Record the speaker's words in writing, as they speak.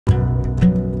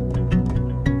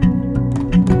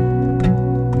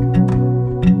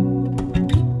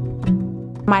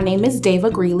My name is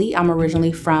Dava Greenly. I'm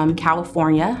originally from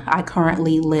California. I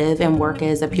currently live and work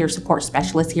as a peer support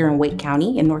specialist here in Wake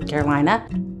County in North Carolina.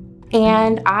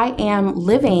 And I am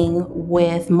living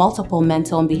with multiple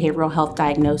mental and behavioral health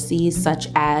diagnoses such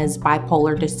as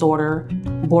bipolar disorder,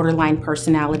 borderline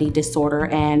personality disorder,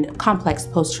 and complex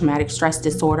post-traumatic stress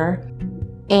disorder.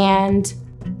 And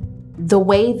the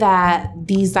way that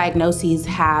these diagnoses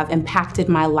have impacted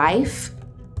my life,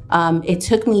 it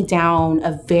took me down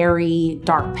a very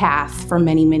dark path for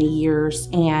many, many years.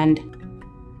 And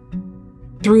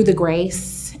through the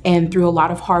grace and through a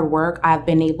lot of hard work, I've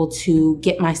been able to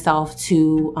get myself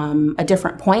to a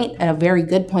different point, a very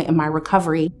good point in my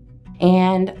recovery.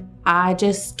 And I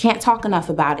just can't talk enough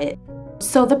about it.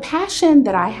 So the passion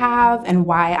that I have and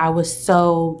why I was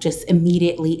so just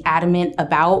immediately adamant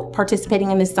about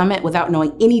participating in this summit without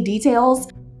knowing any details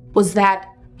was that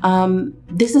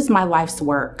this is my life's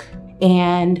work,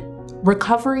 and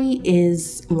recovery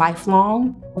is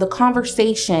lifelong. The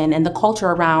conversation and the culture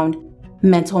around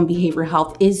mental and behavioral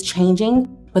health is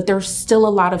changing, but there's still a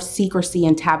lot of secrecy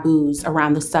and taboos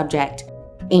around the subject,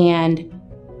 and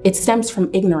it stems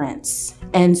from ignorance.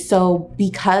 And so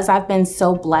because I've been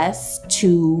so blessed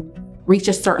to reach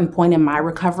a certain point in my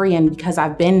recovery, and because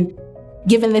I've been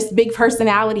given this big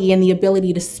personality and the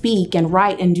ability to speak and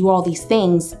write and do all these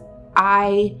things,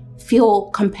 I feel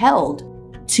compelled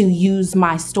to use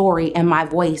my story and my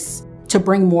voice to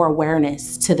bring more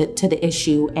awareness to the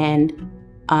issue, and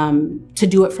to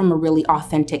do it from a really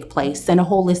authentic place and a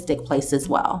holistic place as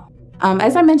well.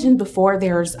 As I mentioned before,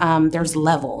 there's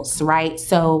levels, right?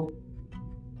 So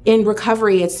in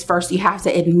recovery, it's first you have to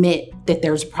admit that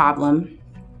there's a problem.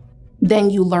 Then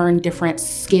you learn different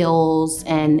skills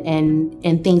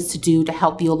and things to do to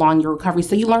help you along your recovery.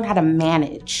 So you learn how to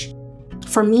manage.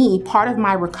 For me, part of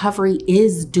my recovery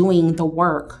is doing the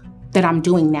work that I'm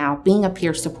doing now, being a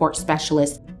peer support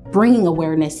specialist, bringing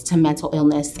awareness to mental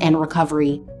illness and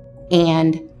recovery.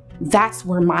 And that's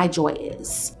where my joy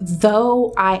is.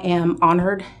 Though I am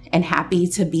honored and happy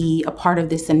to be a part of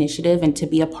this initiative and to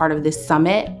be a part of this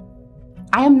summit,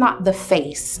 I am not the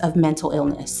face of mental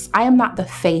illness. I am not the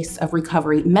face of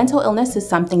recovery. Mental illness is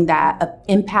something that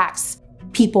impacts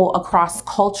people across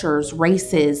cultures,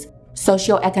 races,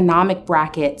 socioeconomic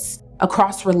brackets,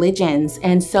 across religions.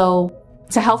 And so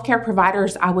to healthcare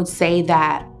providers, I would say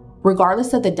that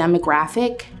regardless of the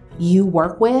demographic you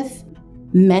work with,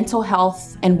 mental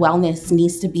health and wellness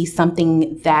needs to be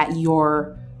something that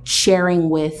you're sharing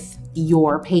with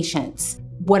your patients.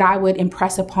 What I would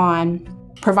impress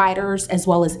upon providers as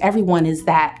well as everyone is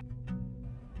that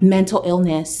mental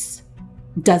illness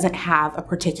doesn't have a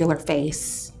particular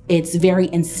face. It's very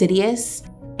insidious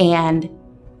and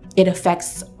it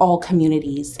affects all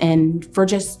communities, and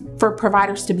for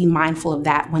providers to be mindful of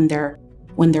that when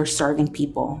they're serving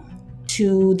people.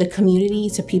 To the community,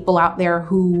 to people out there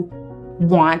who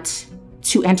want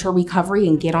to enter recovery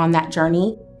and get on that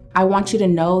journey, I want you to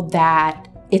know that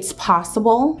it's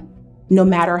possible no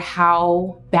matter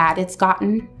how bad it's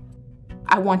gotten.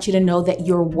 I want you to know that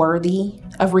you're worthy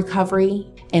of recovery.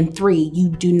 And 3,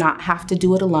 you do not have to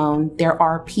do it alone. There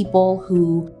are people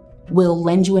who will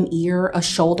lend you an ear, a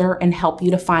shoulder, and help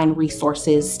you to find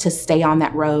resources to stay on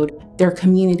that road. There are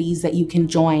communities that you can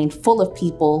join full of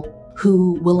people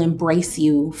who will embrace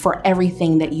you for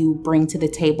everything that you bring to the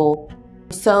table.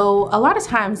 So a lot of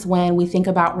times when we think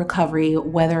about recovery,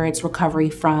 whether it's recovery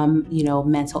from,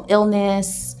 mental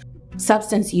illness,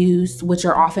 substance use, which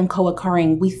are often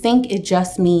co-occurring, we think it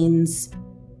just means,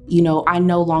 I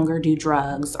no longer do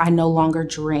drugs, I no longer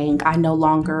drink, I no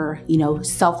longer,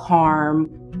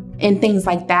 self-harm and things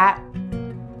like that.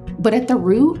 But at the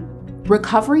root,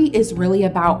 recovery is really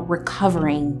about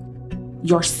recovering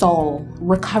your soul,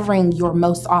 recovering your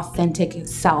most authentic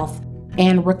self,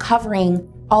 and recovering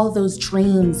all of those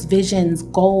dreams, visions,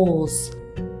 goals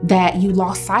that you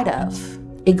lost sight of.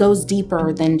 It goes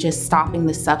deeper than just stopping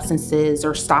the substances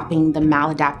or stopping the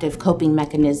maladaptive coping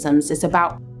mechanisms. It's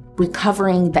about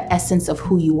recovering the essence of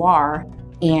who you are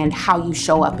and how you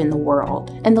show up in the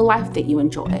world and the life that you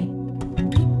enjoy.